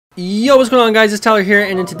Yo, what's going on, guys? It's Tyler here,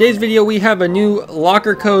 and in today's video we have a new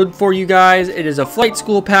locker code for you guys. It is a flight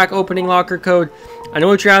school pack opening locker code. I know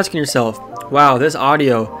what you're asking yourself. Wow, this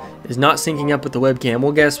audio is not syncing up with the webcam.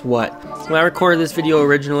 Well, guess what? When I recorded this video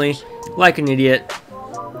originally, like an idiot,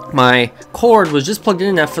 my cord was just plugged in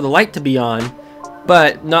enough for the light to be on,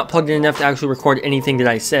 but not plugged in enough to actually record anything that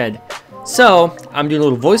I said. So I'm doing a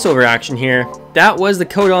little voiceover action here. That was the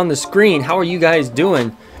code on the screen. How are you guys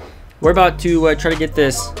doing? We're about to try to get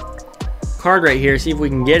this card right here, see if we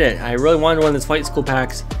can get it. I really wanted one of these flight school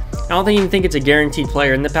packs. I don't even think it's a guaranteed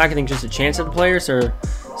player in the pack. I think it's just a chance at the player. So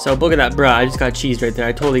look at that, bruh. I just got cheesed right there.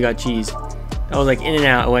 I totally got cheesed. I was like in and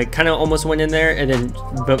out. Like kind of almost went in there and then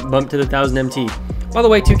bumped to the 1000 MT. By the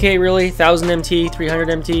way, 2K really 1000 MT, 300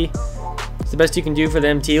 MT. It's the best you can do for the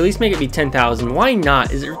MT. At least make it be 10,000. Why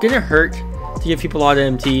not? Is it gonna hurt to give people a lot of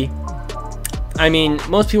MT? I mean,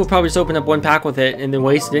 most people probably just open up one pack with it and then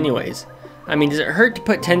waste it anyways. I mean, does it hurt to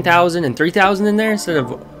put 10,000 and 3,000 in there instead of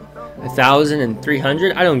 1,000 and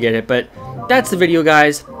 300? I don't get it, but that's the video,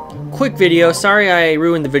 guys. Quick video. Sorry I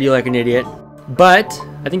ruined the video like an idiot, but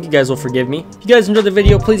I think you guys will forgive me. If you guys enjoyed the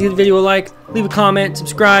video, please give the video a like, leave a comment,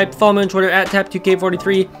 subscribe, follow me on Twitter at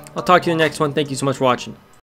tap2k43. I'll talk to you in the next one. Thank you so much for watching.